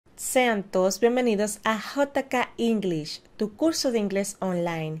Sean todos bienvenidos a JK English, tu curso de inglés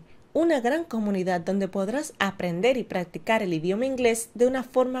online, una gran comunidad donde podrás aprender y practicar el idioma inglés de una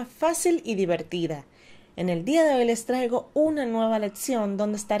forma fácil y divertida. En el día de hoy les traigo una nueva lección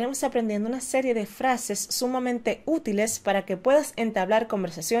donde estaremos aprendiendo una serie de frases sumamente útiles para que puedas entablar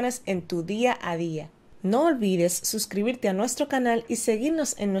conversaciones en tu día a día. No olvides suscribirte a nuestro canal y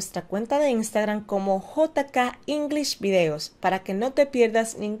seguirnos en nuestra cuenta de Instagram como JK English Videos para que no te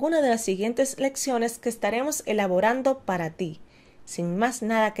pierdas ninguna de las siguientes lecciones que estaremos elaborando para ti. Sin más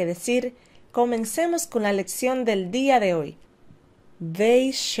nada que decir, comencemos con la lección del día de hoy.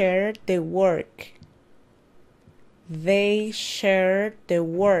 They share the work. They share the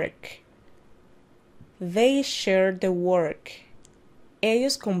work. They share the work.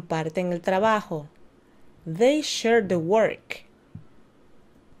 Ellos comparten el trabajo. They share the work.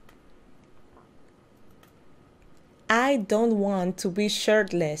 I don't want to be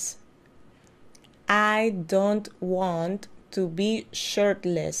shirtless. I don't want to be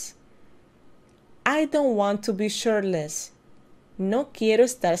shirtless. I don't want to be shirtless. No quiero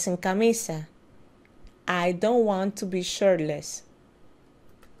estar sin camisa. I don't want to be shirtless.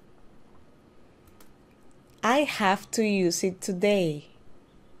 I have to use it today.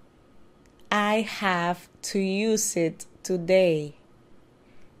 I have to use it today.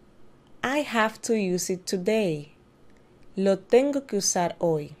 I have to use it today. Lo tengo que usar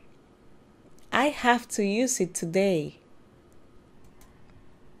hoy. I have to use it today.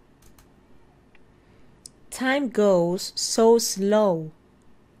 Time goes so slow.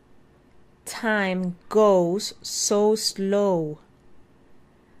 Time goes so slow.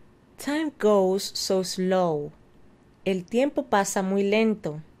 Time goes so slow. El tiempo pasa muy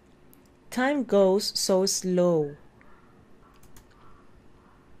lento. Time goes so slow.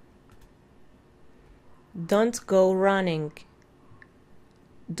 Don't go running.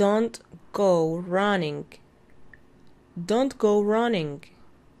 Don't go running. Don't go running.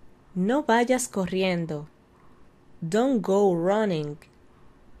 No vayas corriendo. Don't go running.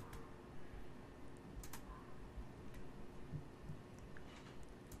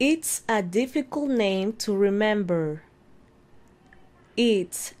 It's a difficult name to remember.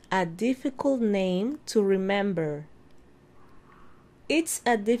 It's a difficult name to remember. It's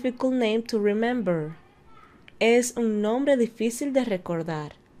a difficult name to remember. Es un nombre difícil de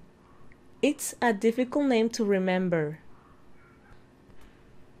recordar. It's a difficult name to remember.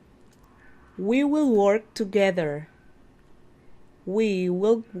 We will work together. We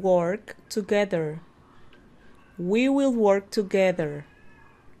will work together. We will work together.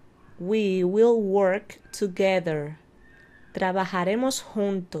 We will work together. Trabajaremos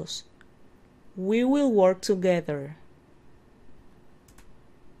juntos. We will work together.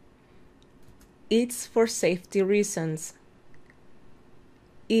 It's for safety reasons.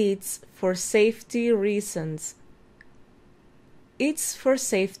 It's for safety reasons. It's for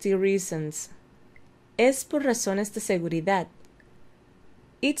safety reasons. Es por razones de seguridad.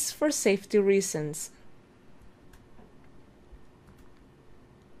 It's for safety reasons.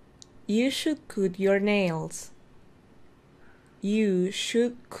 You should cut your nails. You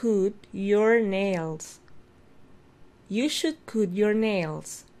should cut your nails. You should cut your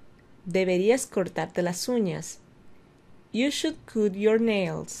nails. Deberías cortarte las uñas. You should cut your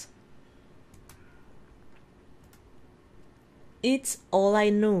nails. It's all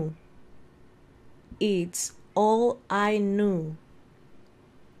I knew. It's all I knew.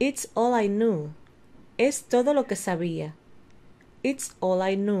 It's all I knew. Es todo lo que sabía. It's all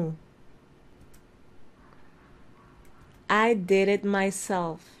I knew. I did it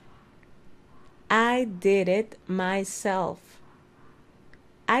myself. I did it myself.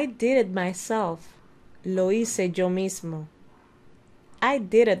 I did it myself. Lo hice yo mismo. I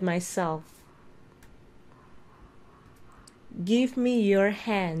did it myself. Give me your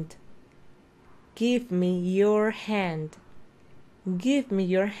hand. Give me your hand. Give me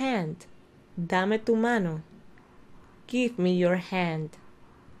your hand. Dame tu mano. Give me your hand.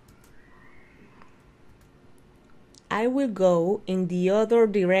 I will go in the other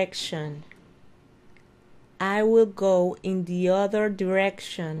direction. I will go in the other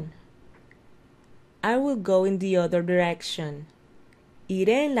direction. I will go in the other direction.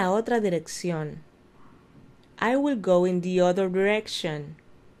 Iré en la otra dirección. I will go in the other direction.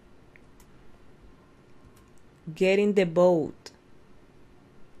 Get in the boat.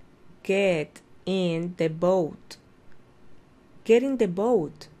 Get in the boat. Get in the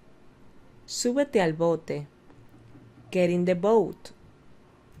boat. Súbete al bote. Get in the boat.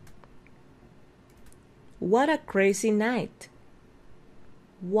 What a crazy night.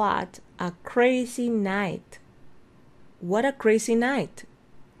 What a crazy night. What a crazy night.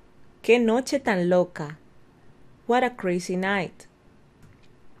 ¡Qué noche tan loca! What a crazy night.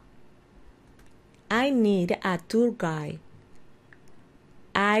 I need a tour guide.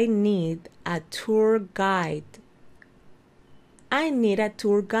 I need a tour guide. I need a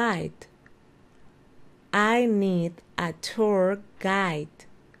tour guide. I need a tour guide.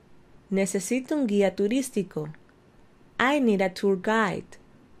 Necesito un guía turístico. I need a tour guide.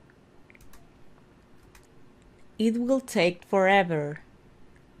 It will take forever.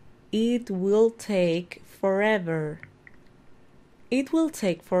 It will take forever. It will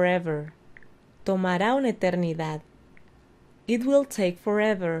take forever. Tomará una eternidad. It will take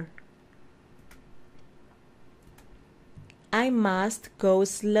forever. I must go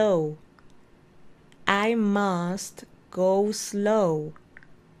slow. I must go slow.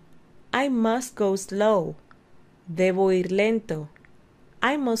 I must go slow. Debo ir lento.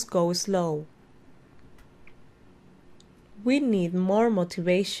 I must go slow. We need more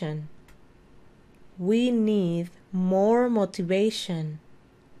motivation. We need more motivation.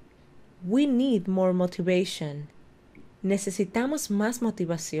 We need more motivation. Necesitamos más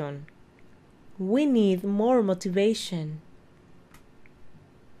motivación. We need more motivation.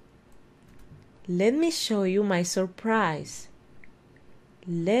 Let me show you my surprise.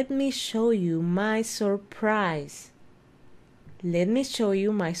 Let me show you my surprise. Let me show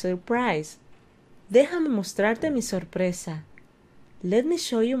you my surprise. Déjame mostrarte mi sorpresa. Let me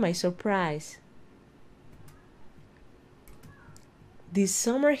show you my surprise. This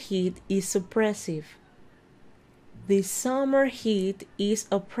summer heat is oppressive. The summer heat is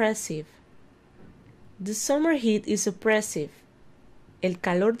oppressive. The summer heat is oppressive. El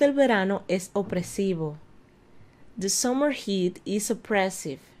calor del verano es opresivo. The summer heat is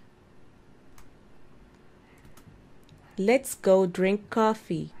oppressive. Let's go drink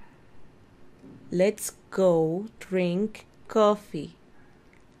coffee. Let's go drink coffee.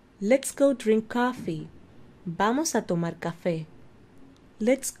 Let's go drink coffee. Vamos a tomar café.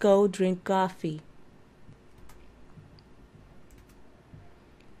 Let's go drink coffee.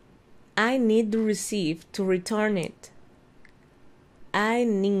 I need the receipt to return it. I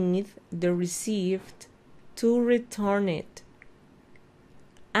need the receipt to return it.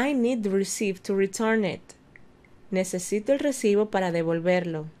 I need the receipt to return it. Necesito el recibo para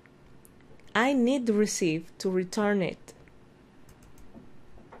devolverlo. I need the receipt to return it.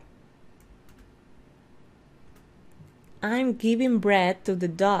 I'm giving bread to the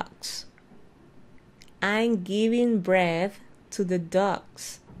dogs. I'm giving bread to the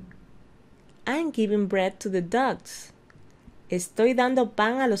dogs. I'm giving bread to the dogs. Estoy dando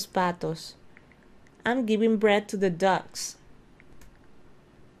pan a los patos. I'm giving bread to the dogs.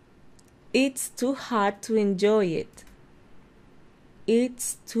 It's too hot to enjoy it.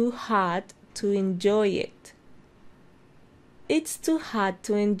 It's too hot to enjoy it. It's too hot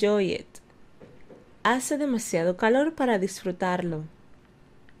to enjoy it. Hace demasiado calor para disfrutarlo.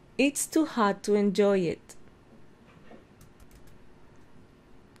 It's too hot to enjoy it.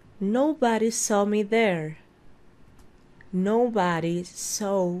 Nobody saw me there. Nobody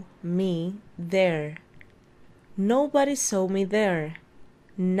saw me there. Nobody saw me there.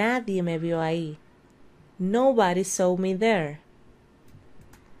 Nadie me vio ahí. Nobody saw me there.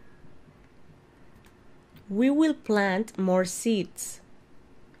 We will plant more seeds.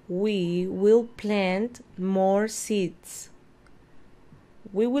 We will plant more seeds.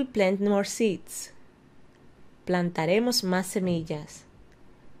 We will plant more seeds. Plantaremos más semillas.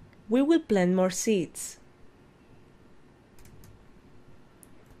 We will plant more seeds.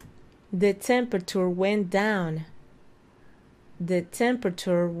 The temperature went down. The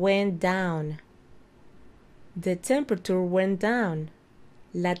temperature went down. The temperature went down.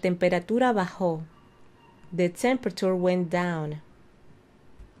 La temperatura bajó. The temperature went down.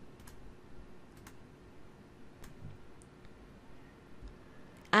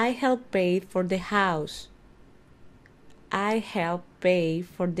 I helped pay for the house. I helped pay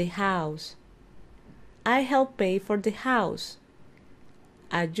for the house. I helped pay for the house.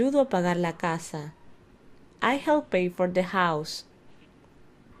 Ayudo a pagar la casa. I help pay for the house.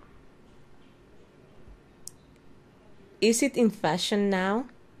 Is it in fashion now?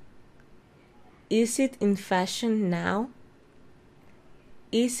 Is it in fashion now?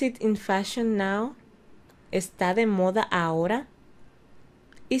 Is it in fashion now? ¿Está de moda ahora?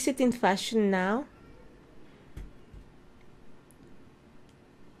 Is it in fashion now?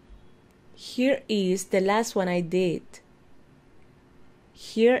 Here is the last one I did.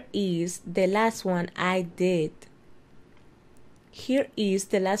 Here is the last one I did. Here is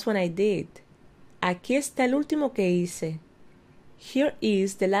the last one I did. Aquí está el último que hice. Here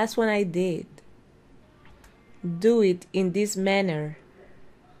is the last one I did. Do it in this manner.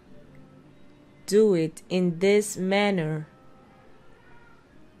 Do it in this manner.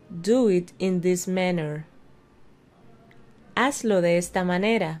 Do it in this manner. Hazlo de esta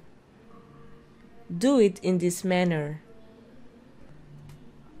manera. Do it in this manner.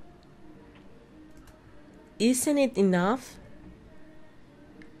 Isn't it enough?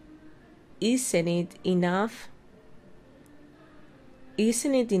 Isn't it enough?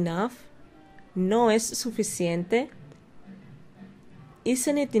 Isn't it enough? ¿No es suficiente?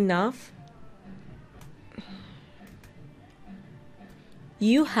 Isn't it enough?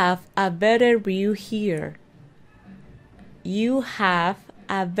 You have a better view here. You have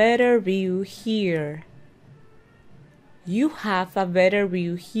a better view here. You have a better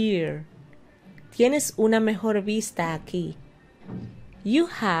view here. Tienes una mejor vista aquí. You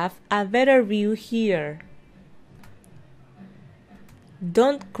have a better view here.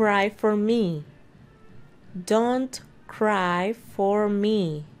 Don't cry for me. Don't cry for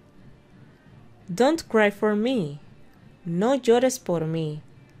me. Don't cry for me. No llores por mí.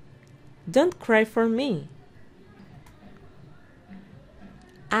 Don't cry for me.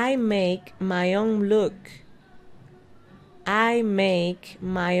 I make my own luck. I make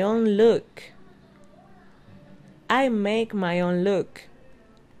my own luck. I make my own luck.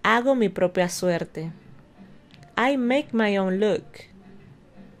 Hago mi propia suerte. I make my own luck.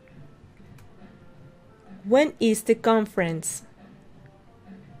 When is the conference?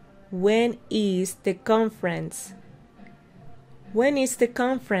 When is the conference? When is the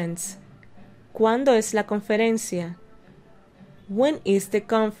conference? ¿Cuándo es la conferencia? When is the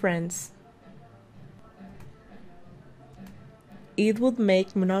conference? It would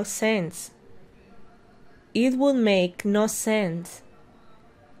make no sense. It would make no sense.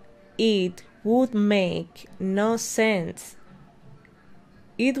 It would make no sense.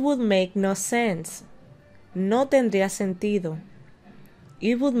 It would make no sense. No tendría sentido.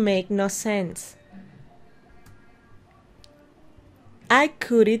 It would make no sense. I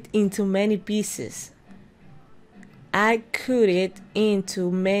cut it into many pieces. I cut it into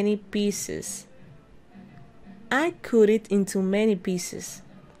many pieces. I cut it into many pieces.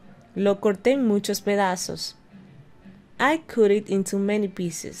 Lo corté en muchos pedazos. I cut it into many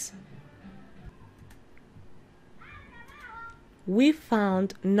pieces. We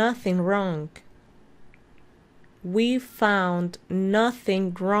found nothing wrong. We found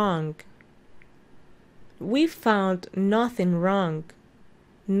nothing wrong. We found nothing wrong.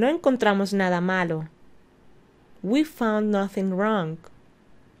 No encontramos nada malo. We found nothing wrong.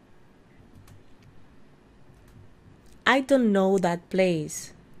 I don't know that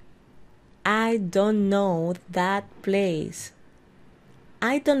place. I don't know that place.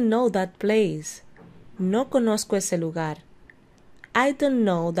 I don't know that place. No conozco ese lugar. I don't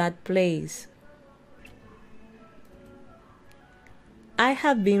know that place. I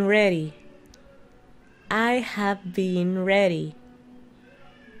have been ready. I have been ready.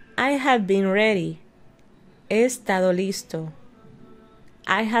 I have been ready. He estado listo.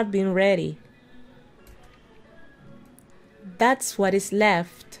 I have been ready. That's what is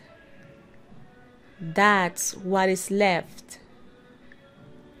left. That's what is left.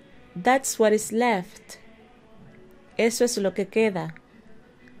 That's what is left. Eso es lo que queda.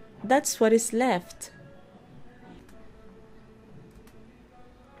 That's what is left.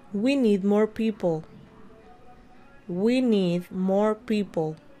 We need more people. We need more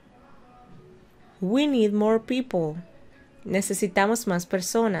people. We need more people. Necesitamos más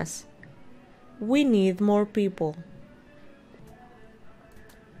personas. We need more people.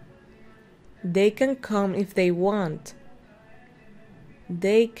 They can come if they want.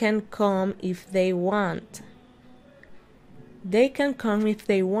 They can come if they want. They can come if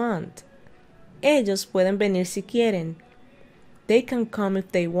they want. Ellos pueden venir si quieren. They can come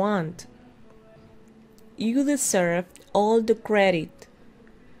if they want. You deserve all the credit.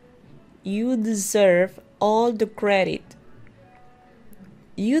 You deserve all the credit.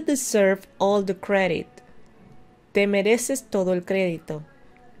 You deserve all the credit. Te mereces todo el crédito.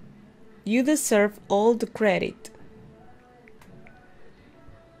 You deserve all the credit.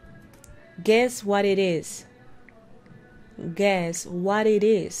 Guess what it is. Guess what it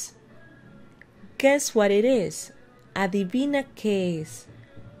is. Guess what it is. Adivina qué es.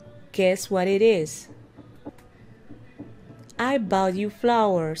 Guess what it is. I bought you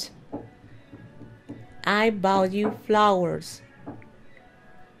flowers. I bought you flowers.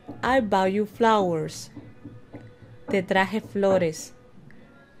 I bought you flowers. Te traje flores.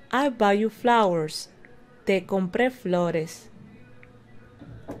 I bought you flowers. Te compré flores.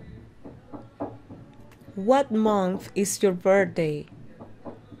 What month is your birthday?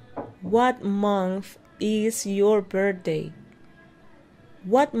 What month is your birthday?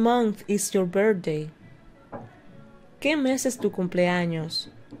 What month is your birthday? ¿Qué mes es tu cumpleaños?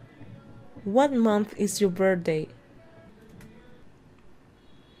 What month is your birthday?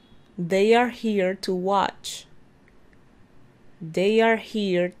 They are here to watch. They are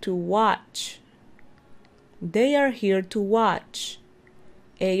here to watch. They are here to watch.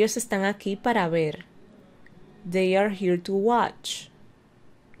 Ellos están aquí para ver. They are here to watch.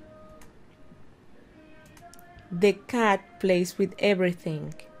 The cat plays with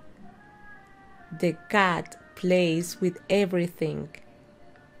everything. The cat plays with everything.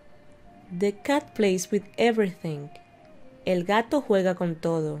 The cat plays with everything. El gato juega con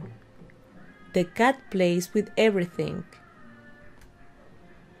todo. The cat plays with everything.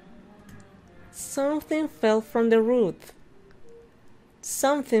 Something fell from the roof.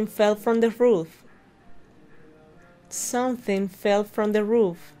 Something fell from the roof. Something fell from the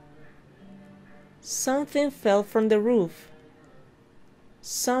roof. Something fell from the roof.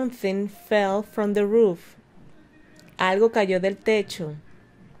 Something fell from the roof. Algo cayó del techo.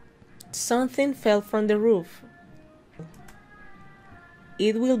 Something fell from the roof.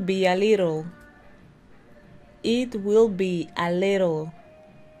 It will be a little. It will be a little.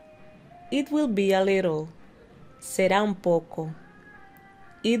 It will be a little. Será un poco.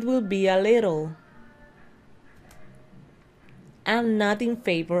 It will be a little. I'm not in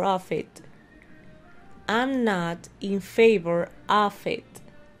favor of it. I'm not in favor of it.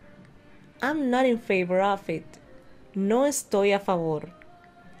 I'm not in favor of it. No estoy a favor.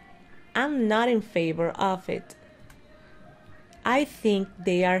 I'm not in favor of it. I think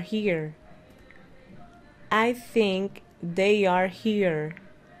they are here. I think they are here.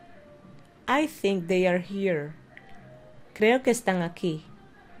 I think they are here. Creo que están aquí.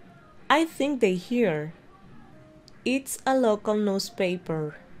 I think they're here. It's a local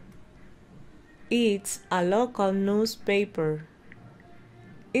newspaper. It's a local newspaper.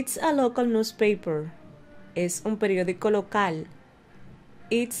 It's a local newspaper. Es un periódico local.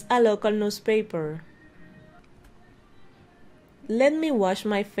 It's a local newspaper. Let me wash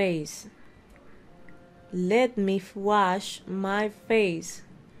my face. Let me wash my face.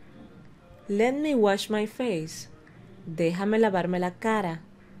 Let me wash my face. Déjame lavarme la cara.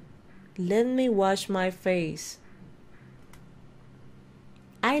 Let me wash my face.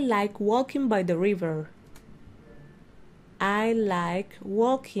 I like walking by the river. I like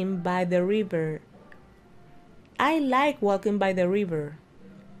walking by the river. I like walking by the river.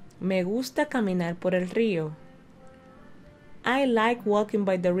 Me gusta caminar por el río. I like walking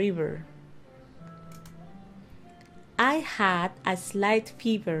by the river. I had a slight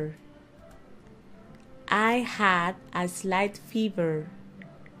fever. I had a slight fever.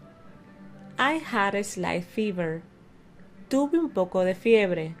 I had a slight fever. Tuve un poco de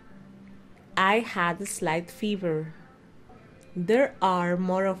fiebre. I had a slight fever. There are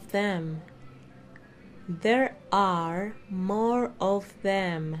more of them. There are more of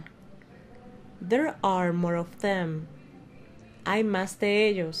them. There are more of them. Hay más de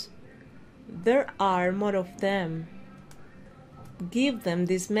ellos. There are more of them. Give them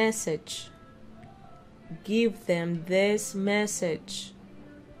this message. Give them this message.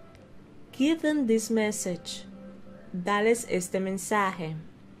 Give them this message. Dales este mensaje.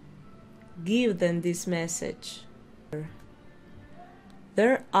 Give them this message.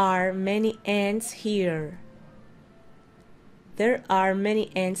 There are many ants here. There are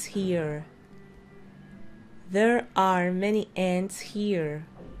many ants here. There are many ants here.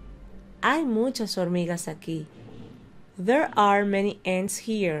 Hay muchas hormigas aquí. There are many ants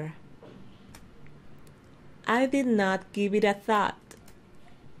here. I did not give it a thought.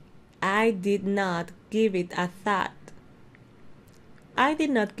 I did not give it a thought. I did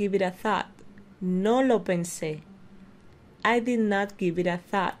not give it a thought. No lo pensé. I did not give it a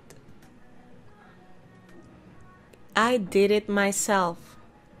thought. I did it myself.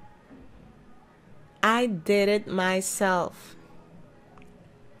 I did it myself.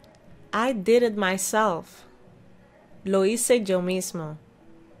 I did it myself. Lo hice yo mismo.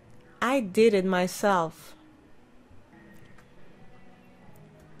 I did it myself.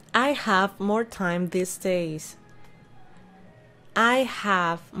 I have more time these days. I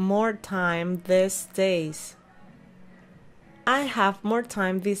have more time these days. I have more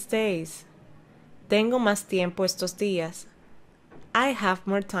time these days. Tengo más tiempo estos días. I have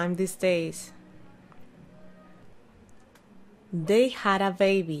more time these days. They had a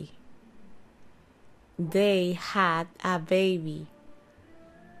baby. They had a baby.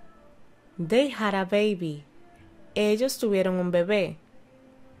 They had a baby. Ellos tuvieron un bebé.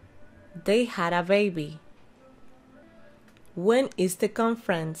 They had a baby. When is the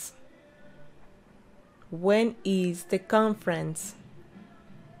conference? When is the conference?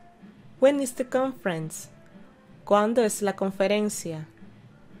 When is the conference? ¿Cuándo es la conferencia?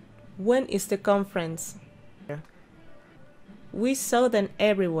 When is the conference? We saw them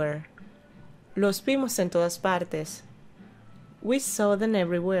everywhere. Los vimos en todas partes. We saw them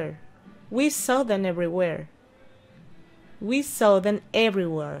everywhere. We saw them everywhere. We saw them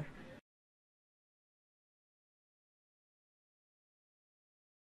everywhere.